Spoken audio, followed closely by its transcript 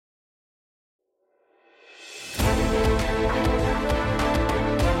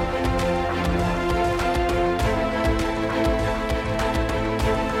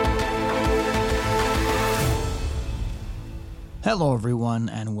Hello, everyone,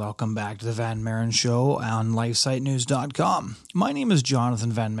 and welcome back to the Van Maren Show on LifeSiteNews.com. My name is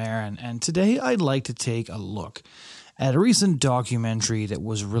Jonathan Van Maren, and today I'd like to take a look at a recent documentary that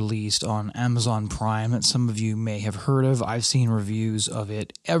was released on Amazon Prime that some of you may have heard of. I've seen reviews of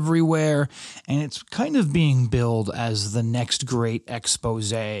it everywhere, and it's kind of being billed as the next great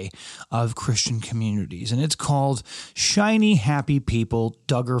expose of Christian communities, and it's called Shiny Happy People,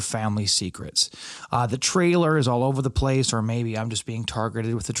 Duggar Family Secrets. The trailer is all over the place, or maybe I'm just being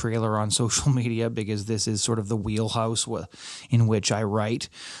targeted with the trailer on social media because this is sort of the wheelhouse in which I write.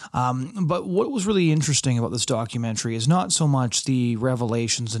 But what was really interesting about this documentary is not so much the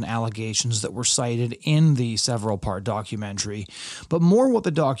revelations and allegations that were cited in the several-part documentary, but more what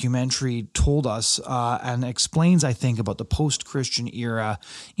the documentary told us and explains, I think, about the post-Christian era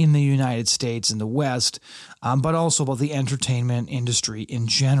in the United States and the West, but also about the entertainment industry in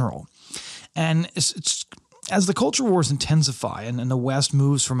general. And it's as the culture wars intensify and the West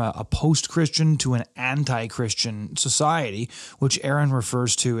moves from a post-Christian to an anti-Christian society, which Aaron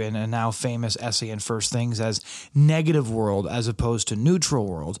refers to in a now famous essay in First Things as negative world as opposed to neutral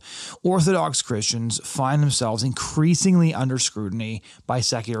world, Orthodox Christians find themselves increasingly under scrutiny by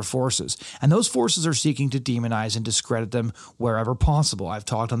secular forces. And those forces are seeking to demonize and discredit them wherever possible. I've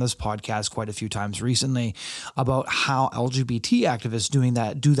talked on this podcast quite a few times recently about how LGBT activists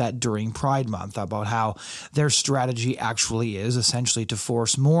do that during Pride Month, about how their strategy actually is essentially to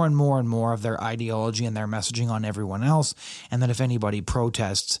force more and more and more of their ideology and their messaging on everyone else, and that if anybody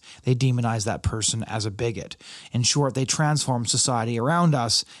protests, they demonize that person as a bigot. In short, they transform society around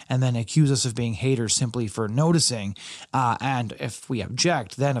us and then accuse us of being haters simply for noticing. And if we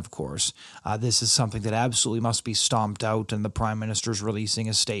object, then, of course, this is something that absolutely must be stomped out, and the Prime Minister's releasing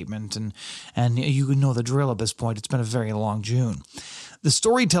a statement, and you know the drill at this point. It's been a very long June. The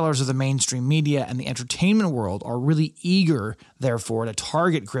storytellers of the mainstream media and the entertainment world are really eager, therefore, to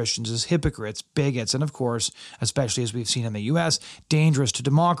target Christians as hypocrites, bigots, and of course, especially as we've seen in the U.S., dangerous to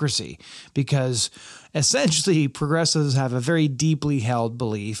democracy, because essentially progressives have a very deeply held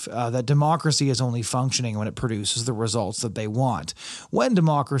belief that democracy is only functioning when it produces the results that they want. When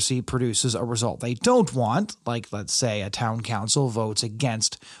democracy produces a result they don't want, like let's say a town council votes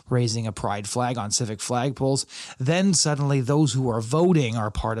against raising a pride flag on civic flagpoles, then suddenly those who are voting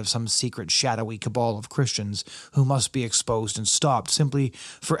are part of some secret shadowy cabal of Christians who must be exposed and stopped simply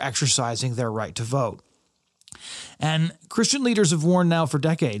for exercising their right to vote. And Christian leaders have warned now for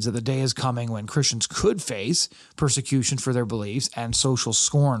decades that the day is coming when Christians could face persecution for their beliefs and social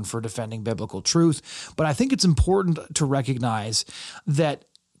scorn for defending biblical truth. But I think it's important to recognize that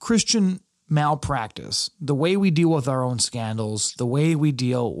Christian malpractice, the way we deal with our own scandals, the way we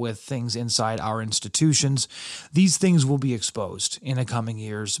deal with things inside our institutions, these things will be exposed in the coming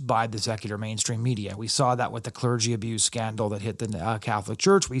years by the secular mainstream media. We saw that with the clergy abuse scandal that hit the Catholic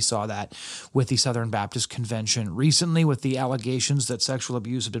Church. We saw that with the Southern Baptist Convention recently with the allegations that sexual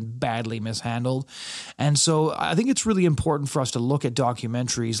abuse had been badly mishandled. And so I think it's really important for us to look at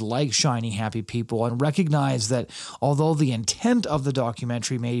documentaries like Shiny Happy People and recognize that although the intent of the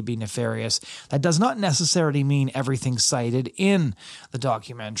documentary may be nefarious, that does not necessarily mean everything cited in the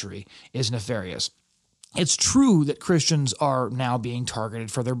documentary is nefarious. It's true that Christians are now being targeted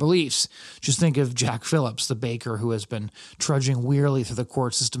for their beliefs. Just think of Jack Phillips, the baker who has been trudging wearily through the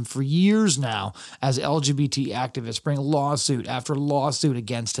court system for years now as LGBT activists bring lawsuit after lawsuit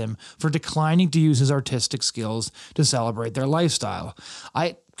against him for declining to use his artistic skills to celebrate their lifestyle.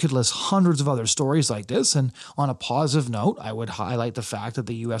 I could list hundreds of other stories like this, and on a positive note, I would highlight the fact that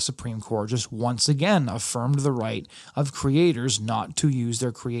the U.S. Supreme Court just once again affirmed the right of creators not to use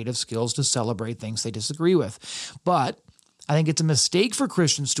their creative skills to celebrate things they disagree with. But I think it's a mistake for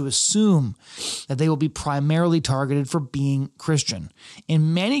Christians to assume that they will be primarily targeted for being Christian.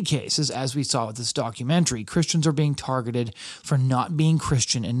 In many cases, as we saw with this documentary, Christians are being targeted for not being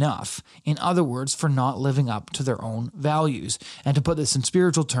Christian enough. In other words, for not living up to their own values. And to put this in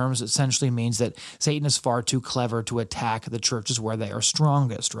spiritual terms, it essentially means that Satan is far too clever to attack the churches where they are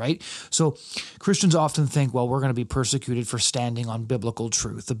strongest, right? So Christians often think, well, we're going to be persecuted for standing on biblical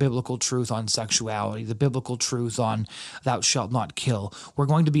truth, the biblical truth on sexuality, the biblical truth on thou shalt not kill. We're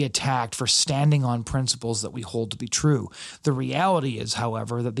going to be attacked for standing on principles that we hold to be true. The reality is,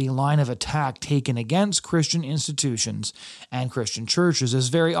 however, that the line of attack taken against Christian institutions and Christian churches is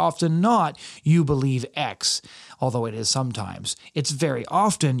very often not, you believe X, although it is sometimes. It's very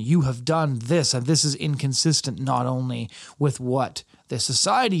often, you have done this, and this is inconsistent not only with what the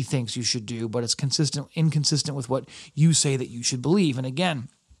society thinks you should do, but it's inconsistent with what you say that you should believe. And again,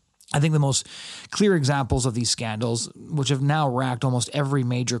 I think the most clear examples of these scandals, which have now racked almost every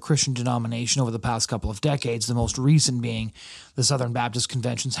major Christian denomination over the past couple of decades, the most recent being the Southern Baptist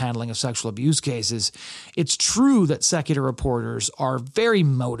Convention's handling of sexual abuse cases, it's true that secular reporters are very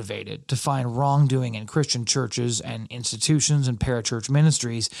motivated to find wrongdoing in Christian churches and institutions and parachurch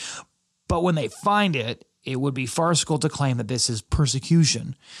ministries, but when they find it, it would be farcical to claim that this is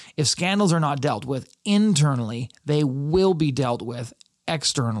persecution. If scandals are not dealt with internally, they will be dealt with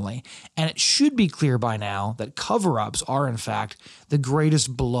externally. And it should be clear by now that cover-ups are, in fact, the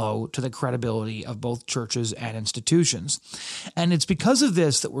greatest blow to the credibility of both churches and institutions. And it's because of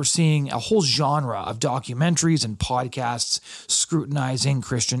this that we're seeing a whole genre of documentaries and podcasts scrutinizing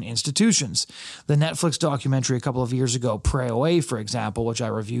Christian institutions. The Netflix documentary a couple of years ago, Pray Away, for example, which I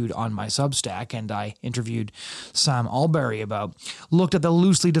reviewed on my Substack and I interviewed Sam Alberry about, looked at the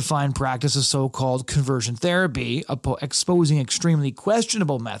loosely defined practice of so-called conversion therapy, exposing extremely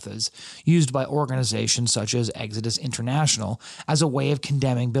questionable methods used by organizations such as Exodus International as a way of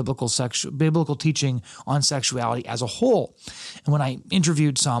condemning biblical teaching on sexuality as a whole. And when I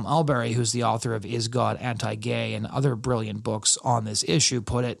interviewed Sam Alberry, who's the author of Is God Anti-Gay and other brilliant books on this issue,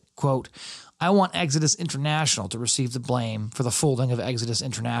 put it, quote, I want Exodus International to receive the blame for the folding of Exodus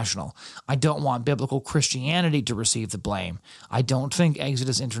International. I don't want biblical Christianity to receive the blame. I don't think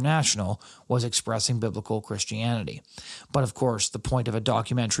Exodus International was expressing biblical Christianity. But of course, the point of a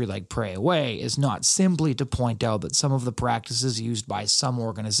documentary like Pray Away is not simply to point out that some of the practices used by some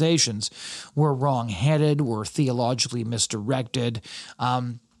organizations were wrong-headed, were theologically misdirected,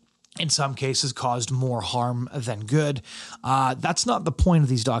 in some cases caused more harm than good. That's not the point of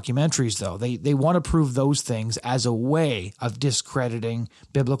these documentaries, though. They want to prove those things as a way of discrediting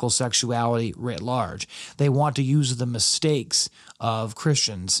biblical sexuality writ large. They want to use the mistakes of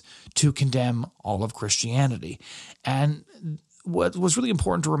Christians to condemn all of Christianity. And what was really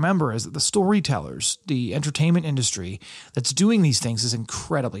important to remember is that the storytellers, the entertainment industry that's doing these things is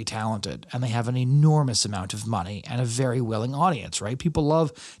incredibly talented, and they have an enormous amount of money and a very willing audience, right? People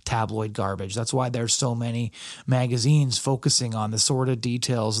love tabloid garbage. That's why there's so many magazines focusing on the sordid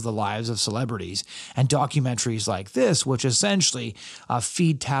details of the lives of celebrities, and documentaries like this, which essentially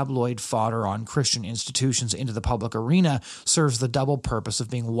feed tabloid fodder on Christian institutions into the public arena, serves the double purpose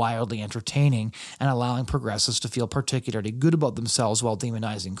of being wildly entertaining and allowing progressives to feel particularly good about themselves while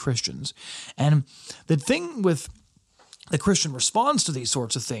demonizing Christians. And the thing with the Christian response to these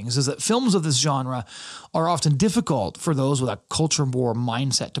sorts of things is that films of this genre are often difficult for those with a culture war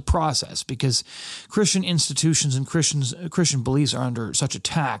mindset to process, because Christian institutions and Christian beliefs are under such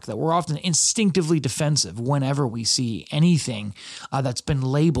attack that we're often instinctively defensive whenever we see anything that's been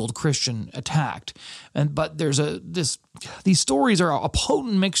labeled Christian attacked. But these stories are a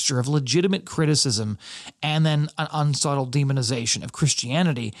potent mixture of legitimate criticism and then an unsubtle demonization of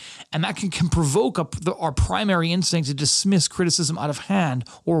Christianity, and that can provoke our primary instinct to dismiss criticism out of hand,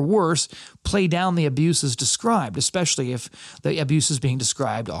 or worse, play down the abuses described, especially if the abuses being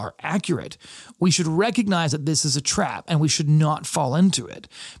described are accurate. We should recognize that this is a trap, and we should not fall into it,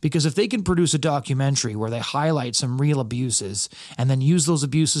 because if they can produce a documentary where they highlight some real abuses and then use those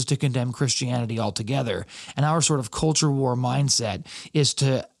abuses to condemn Christianity altogether, and our sort of culture war mindset is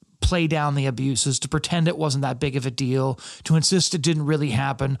to play down the abuses, to pretend it wasn't that big of a deal, to insist it didn't really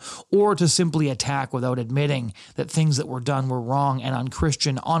happen, or to simply attack without admitting that things that were done were wrong and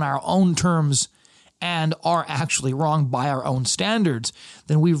unchristian on our own terms and are actually wrong by our own standards,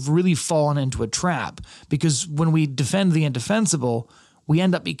 then we've really fallen into a trap, because when we defend the indefensible, we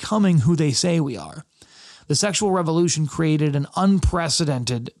end up becoming who they say we are. The sexual revolution created an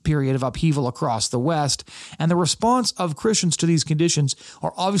unprecedented period of upheaval across the West, and the response of Christians to these conditions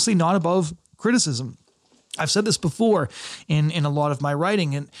are obviously not above criticism. I've said this before in a lot of my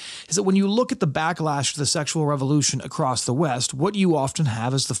writing, and is that when you look at the backlash to the sexual revolution across the West, what you often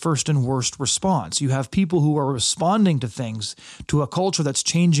have is the first and worst response. You have people who are responding to things, to a culture that's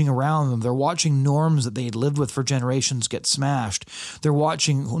changing around them. They're watching norms that they'd lived with for generations get smashed. They're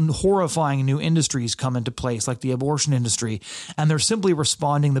watching horrifying new industries come into place, like the abortion industry, and they're simply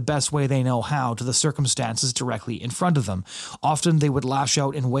responding the best way they know how to the circumstances directly in front of them. Often they would lash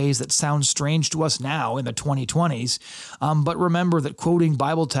out in ways that sound strange to us now in the 2020s, but remember that quoting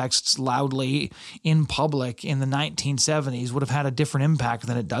Bible texts loudly in public in the 1970s would have had a different impact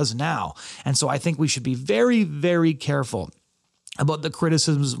than it does now. And so I think we should be very, very careful about the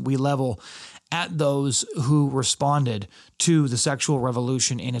criticisms we level at those who responded to the sexual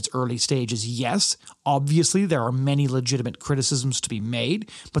revolution in its early stages. Yes, obviously there are many legitimate criticisms to be made,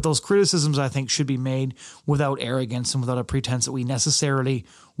 but those criticisms, I think, should be made without arrogance and without a pretense that we necessarily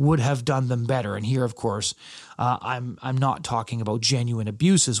would have done them better. And here, of course, I'm not talking about genuine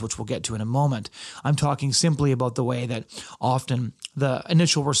abuses, which we'll get to in a moment. I'm talking simply about the way that often the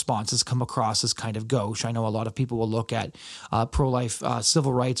initial responses come across as kind of gauche. I know a lot of people will look at pro-life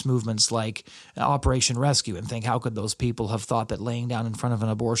civil rights movements like Operation Rescue and think, how could those people have thought that laying down in front of an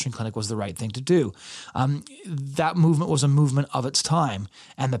abortion clinic was the right thing to do? That movement was a movement of its time,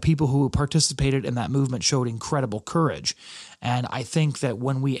 and the people who participated in that movement showed incredible courage. And I think that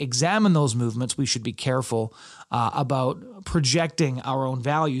when we examine those movements, we should be careful about projecting our own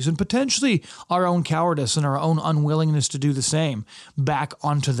values and potentially our own cowardice and our own unwillingness to do the same back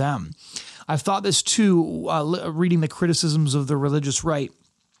onto them. I've thought this too, reading the criticisms of the religious right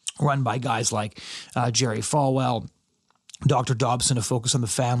run by guys like Jerry Falwell, Dr. Dobson, who focus on the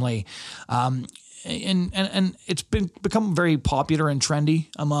family. And it's become very popular and trendy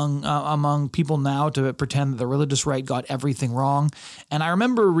among people now to pretend that the religious right got everything wrong. And I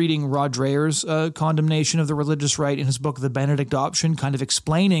remember reading Rod Dreher's condemnation of the religious right in his book, The Benedict Option, kind of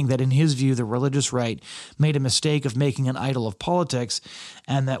explaining that in his view, the religious right made a mistake of making an idol of politics,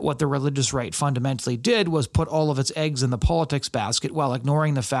 and that what the religious right fundamentally did was put all of its eggs in the politics basket while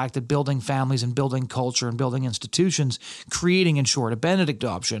ignoring the fact that building families and building culture and building institutions, creating, in short, a Benedict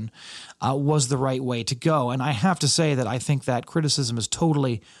option, was the right way to go. And I have to say that I think that criticism is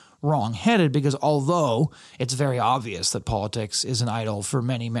totally wrong-headed, because although it's very obvious that politics is an idol for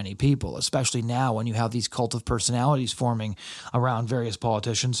many, many people, especially now when you have these cult of personalities forming around various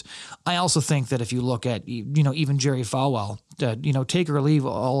politicians, I also think that if you look at, even Jerry Falwell, take or leave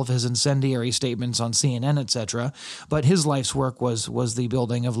all of his incendiary statements on CNN, etc., but his life's work was the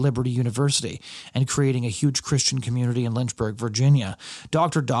building of Liberty University and creating a huge Christian community in Lynchburg, Virginia.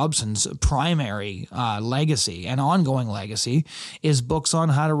 Dr. Dobson's primary legacy and ongoing legacy is books on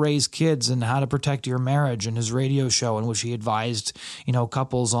how to raise kids and how to protect your marriage, and his radio show in which he advised,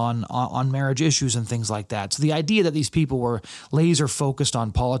 couples on marriage issues and things like that. So the idea that these people were laser focused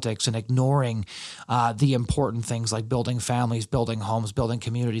on politics and ignoring the important things like building families, building homes, building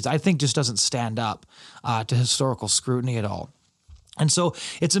communities, I think just doesn't stand up to historical scrutiny at all. And so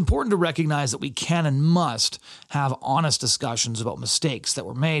it's important to recognize that we can and must have honest discussions about mistakes that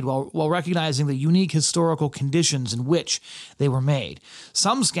were made while recognizing the unique historical conditions in which they were made.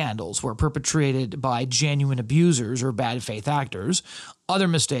 Some scandals were perpetrated by genuine abusers or bad faith actors. Other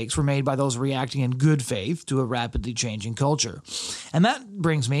mistakes were made by those reacting in good faith to a rapidly changing culture. And that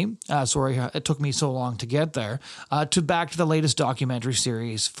brings me, it took me so long to get there, back to the latest documentary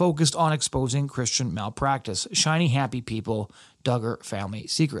series focused on exposing Christian malpractice, Shiny Happy People, Duggar Family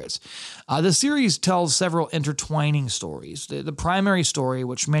Secrets. The series tells several intertwining stories. The primary story,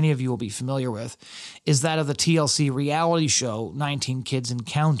 which many of you will be familiar with, is that of the TLC reality show 19 Kids and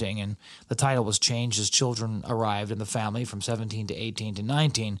Counting, and the title was changed as children arrived in the family from 17 to 18 to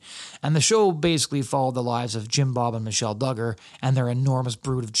 19, and the show basically followed the lives of Jim Bob and Michelle Duggar and their enormous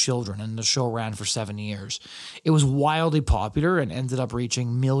brood of children, and the show ran for 7 years. It was wildly popular and ended up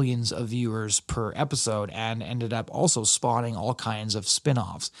reaching millions of viewers per episode, and ended up also spawning all kinds of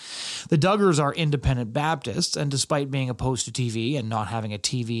spin-offs. The Duggars are independent Baptists, and despite being opposed to TV and not having a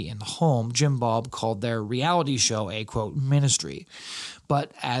TV in the home, Jim Bob called their reality show a, quote, ministry.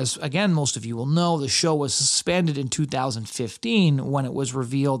 But as, again, most of you will know, the show was suspended in 2015 when it was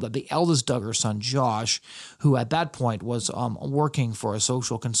revealed that the eldest Duggar son, Josh, who at that point was working for a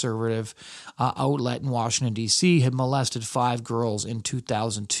social conservative outlet in Washington, D.C., had molested 5 girls in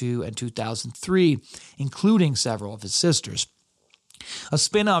 2002 and 2003, including several of his sisters. A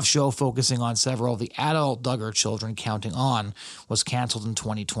spin-off show focusing on several of the adult Duggar children, Counting On, was canceled in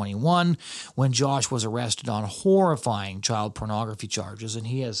 2021 when Josh was arrested on horrifying child pornography charges, and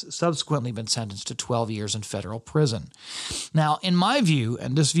he has subsequently been sentenced to 12 years in federal prison. Now, in my view,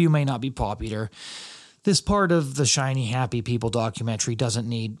 and this view may not be popular, this part of the Shiny Happy People documentary doesn't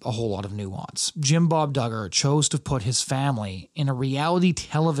need a whole lot of nuance. Jim Bob Duggar chose to put his family in a reality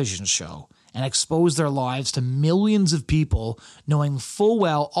television show and expose their lives to millions of people, knowing full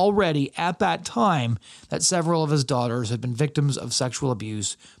well already at that time that several of his daughters had been victims of sexual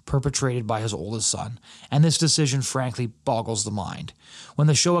abuse perpetrated by his oldest son. And this decision, frankly, boggles the mind. When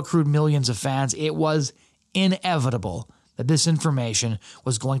the show accrued millions of fans, it was inevitable that this information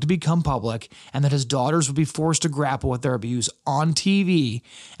was going to become public, and that his daughters would be forced to grapple with their abuse on TV,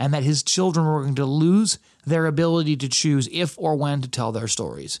 and that his children were going to lose their ability to choose if or when to tell their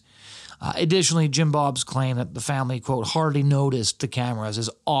stories. Additionally, Jim Bob's claim that the family, quote, hardly noticed the cameras is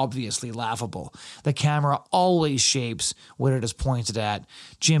obviously laughable. The camera always shapes what it is pointed at.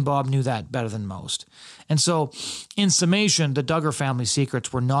 Jim Bob knew that better than most. And so, in summation, the Duggar family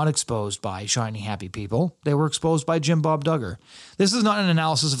secrets were not exposed by shiny, happy people. They were exposed by Jim Bob Duggar. This is not an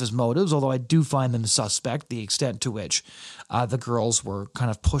analysis of his motives, although I do find them suspect, the extent to which the girls were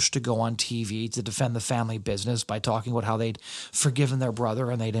kind of pushed to go on TV to defend the family business by talking about how they'd forgiven their brother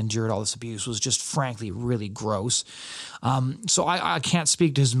and they'd endured all this abuse was just frankly really gross. So I can't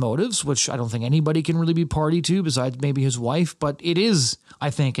speak to his motives, which I don't think anybody can really be party to besides maybe his wife, but it is, I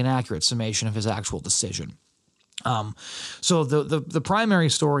think, an accurate summation of his actual decision. So the primary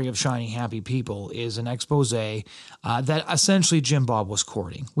story of Shiny Happy People is an expose that essentially Jim Bob was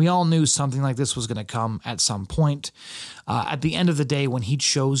courting. We all knew something like this was going to come at some point. At the end of the day, when he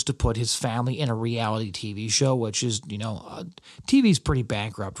chose to put his family in a reality TV show, which is, TV's pretty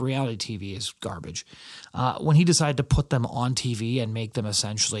bankrupt. Reality TV is garbage. When he decided to put them on TV and make them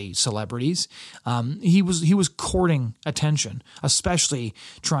essentially celebrities, he was courting attention, especially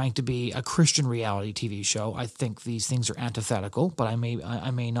trying to be a Christian reality TV show. I think these things are antithetical, but I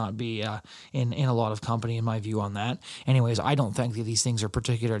may not be in a lot of company in my view on that. Anyways, I don't think that these things are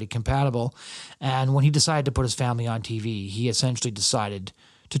particularly compatible. And when he decided to put his family on TV, he essentially decided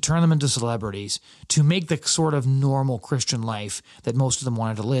to turn them into celebrities, to make the sort of normal Christian life that most of them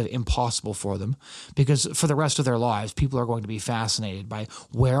wanted to live impossible for them, because for the rest of their lives, people are going to be fascinated by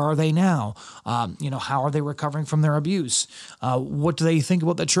where are they now? How are they recovering from their abuse? What do they think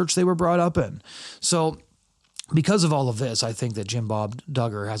about the church they were brought up in? So because of all of this, I think that Jim Bob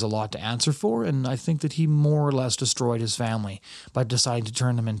Duggar has a lot to answer for, and I think that he more or less destroyed his family by deciding to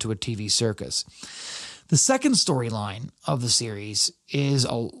turn them into a TV circus. The second storyline of the series is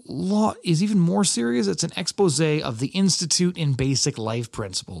even more serious. It's an expose of the Institute in Basic Life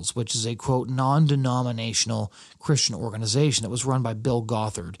Principles, which is a, quote, non-denominational Christian organization that was run by Bill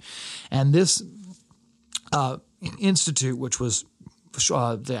Gothard. And this institute, which was, the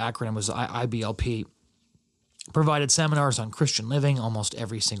acronym was IBLP, provided seminars on Christian living, almost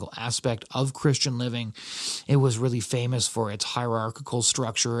every single aspect of Christian living. It was really famous for its hierarchical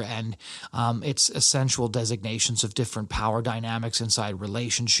structure and its essential designations of different power dynamics inside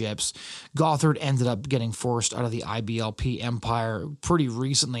relationships. Gothard ended up getting forced out of the IBLP empire pretty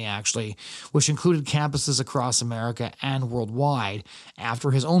recently, actually, which included campuses across America and worldwide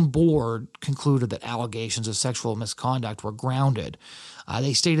after his own board concluded that allegations of sexual misconduct were grounded.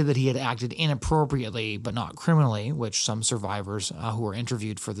 They stated that he had acted inappropriately but not criminally, which some survivors who were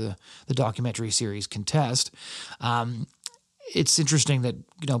interviewed for the documentary series contest. It's interesting that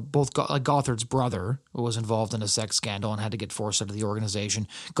both Gothard's brother was involved in a sex scandal and had to get forced out of the organization.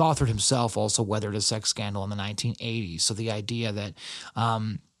 Gothard himself also weathered a sex scandal in the 1980s. So the idea that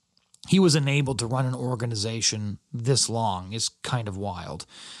he was enabled to run an organization this long is kind of wild.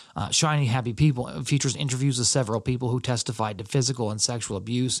 Shiny Happy People features interviews with several people who testified to physical and sexual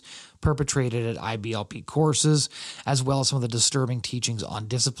abuse perpetrated at IBLP courses, as well as some of the disturbing teachings on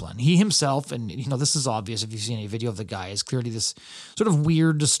discipline. He himself, and this is obvious if you see any video of the guy, is clearly this sort of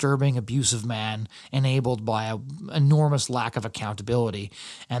weird, disturbing, abusive man enabled by an enormous lack of accountability.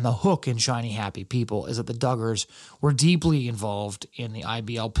 And the hook in Shiny Happy People is that the Duggars were deeply involved in the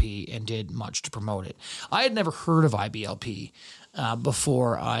IBLP and did much to promote it. I had never heard of IBLP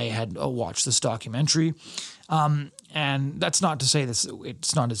before I had watched this documentary. And that's not to say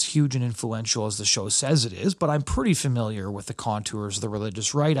it's not as huge and influential as the show says it is, but I'm pretty familiar with the contours of the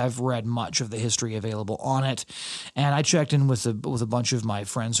religious right. I've read much of the history available on it, and I checked in with a bunch of my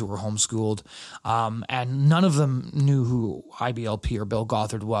friends who were homeschooled, and none of them knew who IBLP or Bill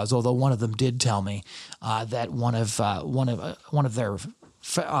Gothard was, although one of them did tell me that one of their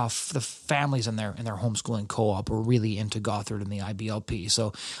the families in their homeschooling co-op were really into Gothard and the IBLP.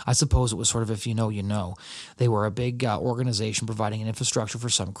 So I suppose it was sort of if you know, you know. They were a big organization providing an infrastructure for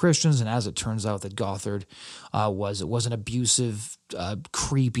some Christians, and as it turns out that Gothard was an abusive,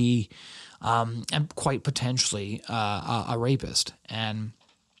 creepy, and quite potentially a rapist. And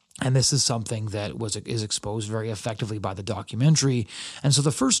this is something that is exposed very effectively by the documentary. And so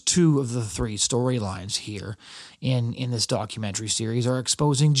the first two of the three storylines here in this documentary series are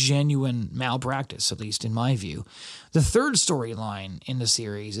exposing genuine malpractice, at least in my view. The third storyline in the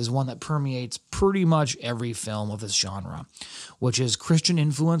series is one that permeates pretty much every film of this genre, which is Christian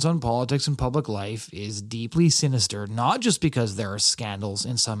influence on politics and public life is deeply sinister, not just because there are scandals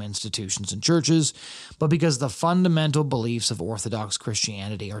in some institutions and churches, but because the fundamental beliefs of Orthodox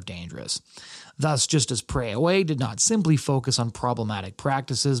Christianity are dangerous. Thus, just as Pray Away did not simply focus on problematic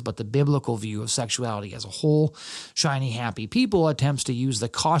practices, but the biblical view of sexuality as a whole, Shiny Happy People attempts to use the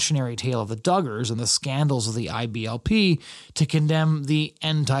cautionary tale of the Duggars and the scandals of the IBLP to condemn the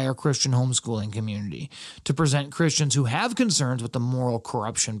entire Christian homeschooling community, to present Christians who have concerns with the moral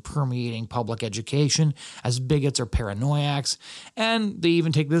corruption permeating public education as bigots or paranoiacs, and they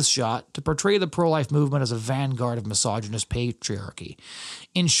even take this shot to portray the pro-life movement as a vanguard of misogynist patriarchy.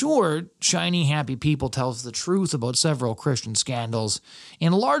 In short, Shiny Happy People tells the truth about several Christian scandals,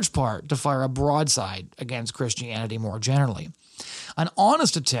 in large part to fire a broadside against Christianity more generally. An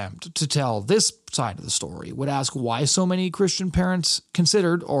honest attempt to tell this side of the story would ask why so many Christian parents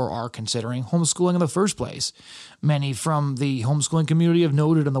considered or are considering homeschooling in the first place. Many from the homeschooling community have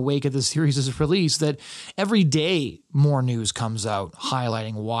noted in the wake of this series' release that every day more news comes out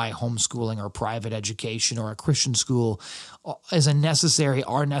highlighting why homeschooling or private education or a Christian school are necessary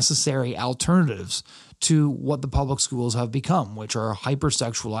alternatives to what the public schools have become, which are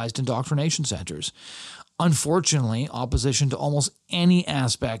hypersexualized indoctrination centers. Unfortunately, opposition to almost any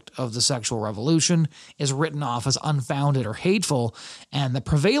aspect of the sexual revolution is written off as unfounded or hateful, and the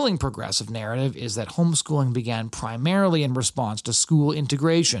prevailing progressive narrative is that homeschooling began primarily in response to school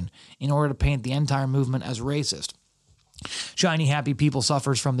integration in order to paint the entire movement as racist. Shiny Happy People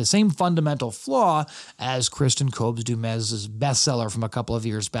suffers from the same fundamental flaw as Kristen Kobes-Dumez's bestseller from a couple of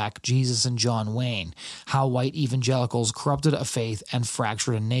years back, Jesus and John Wayne, How White Evangelicals Corrupted a Faith and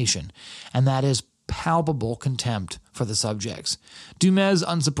Fractured a Nation, and that is palpable contempt for the subjects. Dumez,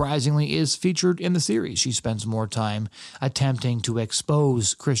 unsurprisingly, is featured in the series. She spends more time attempting to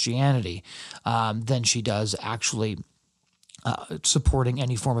expose Christianity than she does actually supporting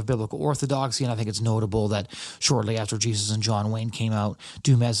any form of biblical orthodoxy, and I think it's notable that shortly after Jesus and John Wayne came out,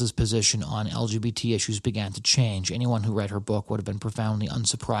 Dumez's position on LGBT issues began to change. Anyone who read her book would have been profoundly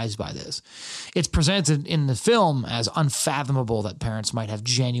unsurprised by this. It's presented in the film as unfathomable that parents might have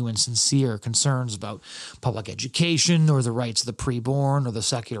genuine, sincere concerns about public education or the rights of the preborn or the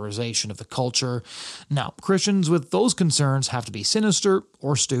secularization of the culture. Now, Christians with those concerns have to be sinister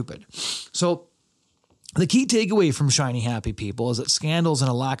or stupid. So, the key takeaway from Shiny Happy People is that scandals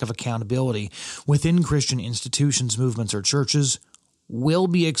and a lack of accountability within Christian institutions, movements, or churches will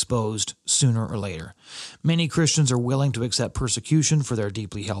be exposed sooner or later. Many Christians are willing to accept persecution for their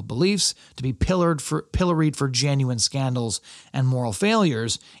deeply held beliefs. To be pilloried for genuine scandals and moral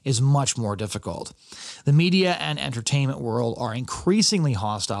failures is much more difficult. The media and entertainment world are increasingly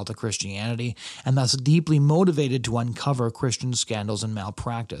hostile to Christianity and thus deeply motivated to uncover Christian scandals and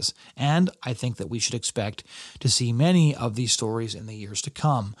malpractice. And I think that we should expect to see many of these stories in the years to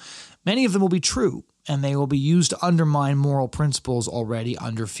come. Many of them will be true, and they will be used to undermine moral principles already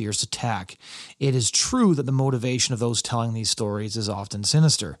under fierce attack. It is true that the motivation of those telling these stories is often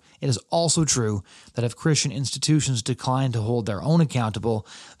sinister. It is also true that if Christian institutions decline to hold their own accountable,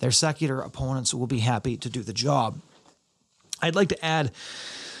 their secular opponents will be happy to do the job. I'd like to add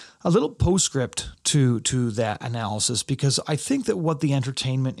a little postscript to that analysis, because I think that what the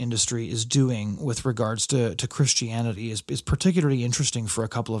entertainment industry is doing with regards to Christianity is particularly interesting for a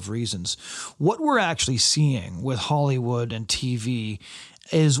couple of reasons. What we're actually seeing with Hollywood and TV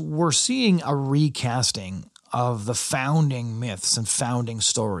is we're seeing a recasting of the founding myths and founding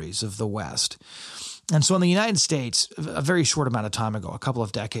stories of the West. And so in the United States, a very short amount of time ago, a couple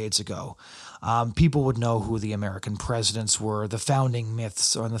of decades ago, people would know who the American presidents were. The founding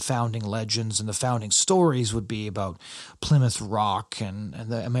myths or the founding legends and the founding stories would be about Plymouth Rock and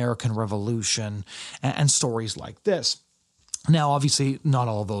the American Revolution and stories like this. Now, obviously, not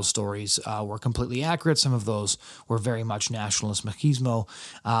all of those stories were completely accurate. Some of those were very much nationalist machismo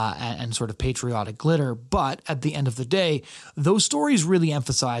and sort of patriotic glitter. But at the end of the day, those stories really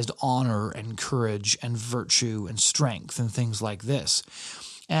emphasized honor and courage and virtue and strength and things like this.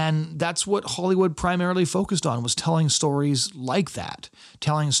 And that's what Hollywood primarily focused on, was telling stories like that,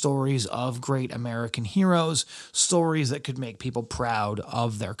 telling stories of great American heroes, stories that could make people proud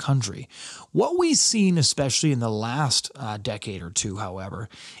of their country. What we've seen, especially in the last decade or two, however,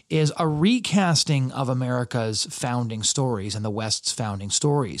 is a recasting of America's founding stories and the West's founding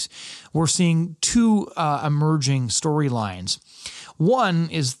stories. We're seeing two emerging storylines. One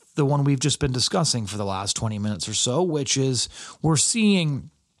is the one we've just been discussing for the last 20 minutes or so, which is we're seeing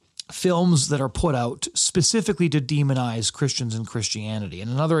films that are put out specifically to demonize Christians and Christianity.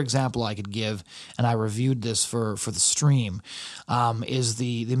 And another example I could give, and I reviewed this for the stream, is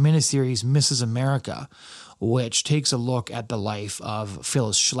the miniseries Mrs. America, which takes a look at the life of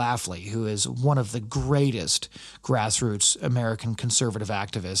Phyllis Schlafly, who is one of the greatest grassroots American conservative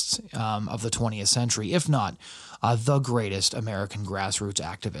activists of the 20th century, if not the greatest American grassroots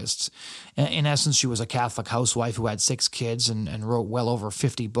activists. In essence, she was a Catholic housewife who had 6 kids and wrote well over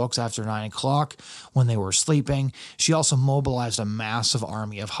 50 books after 9 o'clock when they were sleeping. She also mobilized a massive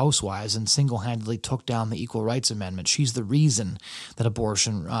army of housewives and single-handedly took down the Equal Rights Amendment. She's the reason that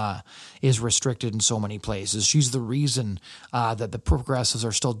abortion is restricted in so many places. She's the reason that the progressives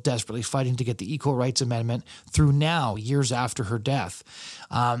are still desperately fighting to get the Equal Rights Amendment through now, years after her death.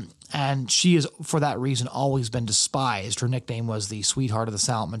 And she has, for that reason, always been despised. Her nickname was the sweetheart of the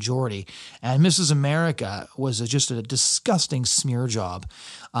silent majority. And Mrs. America was just a disgusting smear job.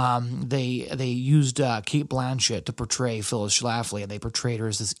 They used Kate Blanchett to portray Phyllis Schlafly, and they portrayed her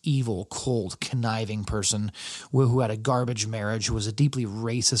as this evil, cold, conniving person who had a garbage marriage, who was a deeply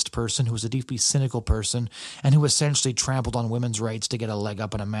racist person, who was a deeply cynical person, and who essentially trampled on women's rights to get a leg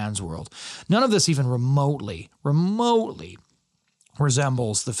up in a man's world. None of this even remotely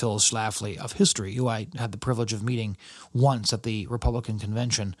resembles the Phyllis Schlafly of history, who I had the privilege of meeting once at the Republican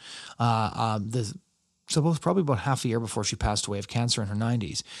convention. So it was probably about half a year before she passed away of cancer in her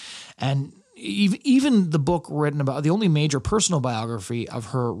 90s. And even the book written about, the only major personal biography of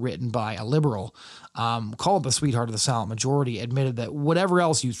her written by a liberal, called The Sweetheart of the Silent Majority, admitted that whatever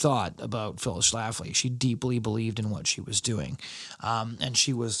else you thought about Phyllis Schlafly, she deeply believed in what she was doing. And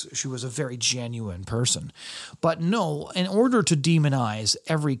she was a very genuine person. But no, in order to demonize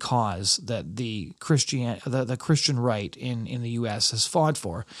every cause that the Christian right in the U.S. has fought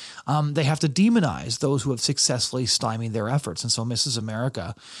for, they have to demonize those who have successfully stymied their efforts. And so Mrs.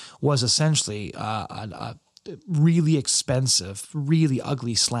 America was essentially a really expensive, really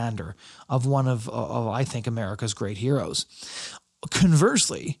ugly slander of one of I think, America's great heroes.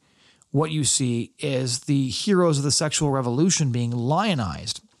 Conversely, what you see is the heroes of the sexual revolution being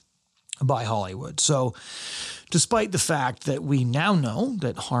lionized by Hollywood. So despite the fact that we now know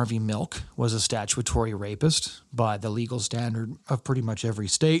that Harvey Milk was a statutory rapist by the legal standard of pretty much every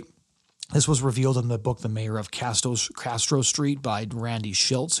state, this was revealed in the book The Mayor of Castro Street by Randy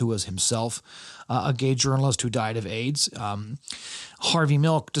Schiltz, who was himself a gay journalist who died of AIDS. Harvey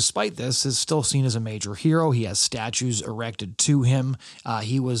Milk, despite this, is still seen as a major hero. He has statues erected to him.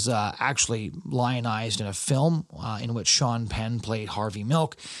 He was actually lionized in a film in which Sean Penn played Harvey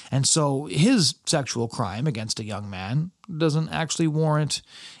Milk. And so his sexual crime against a young man doesn't actually warrant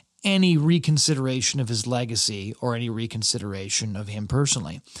any reconsideration of his legacy or any reconsideration of him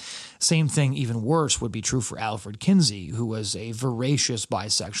personally. Same thing, even worse, would be true for Alfred Kinsey, who was a voracious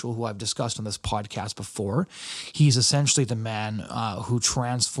bisexual who I've discussed on this podcast before. He's essentially the man who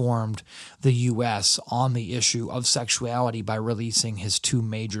transformed the U.S. on the issue of sexuality by releasing his 2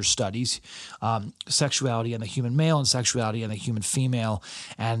 major studies, Sexuality in the Human Male and Sexuality in the Human Female.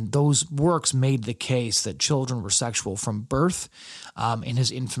 And those works made the case that children were sexual from birth. In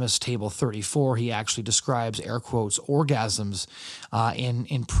his infamous Table 34, he actually describes, air quotes, orgasms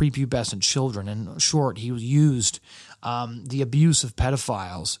in prepubescent children. In short, he used the abuse of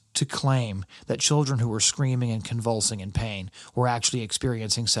pedophiles to claim that children who were screaming and convulsing in pain were actually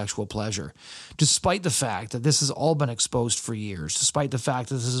experiencing sexual pleasure. Despite the fact that this has all been exposed for years, despite the fact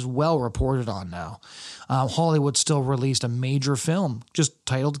that this is well reported on now, Hollywood still released a major film just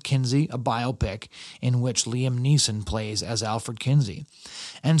titled Kinsey, a biopic, in which Liam Neeson plays as Alfred Kinsey.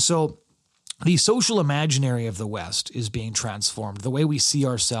 And so the social imaginary of the West is being transformed, the way we see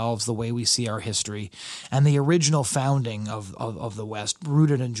ourselves, the way we see our history, and the original founding of the West,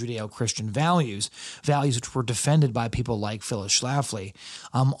 rooted in Judeo-Christian values which were defended by people like Phyllis Schlafly,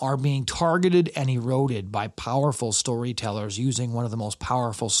 are being targeted and eroded by powerful storytellers using one of the most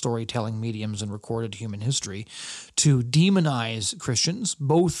powerful storytelling mediums in recorded human history to demonize Christians,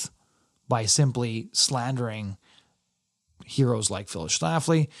 both by simply slandering heroes like Phyllis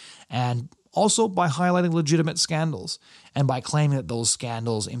Schlafly and also by highlighting legitimate scandals and by claiming that those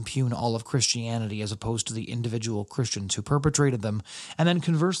scandals impugn all of Christianity as opposed to the individual Christians who perpetrated them. And then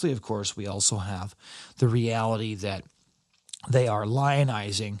conversely, of course, we also have the reality that they are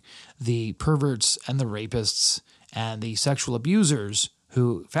lionizing the perverts and the rapists and the sexual abusers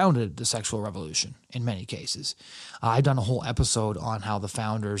who founded the sexual revolution in many cases. I've done a whole episode on how the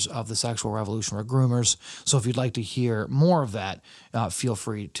founders of the sexual revolution were groomers, so if you'd like to hear more of that, feel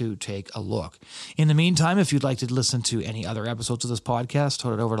free to take a look. In the meantime, if you'd like to listen to any other episodes of this podcast,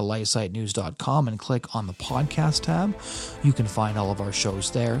 head over to LifeSiteNews.com and click on the podcast tab. You can find all of our shows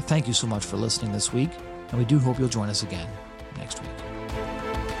there. Thank you so much for listening this week, and we do hope you'll join us again next week.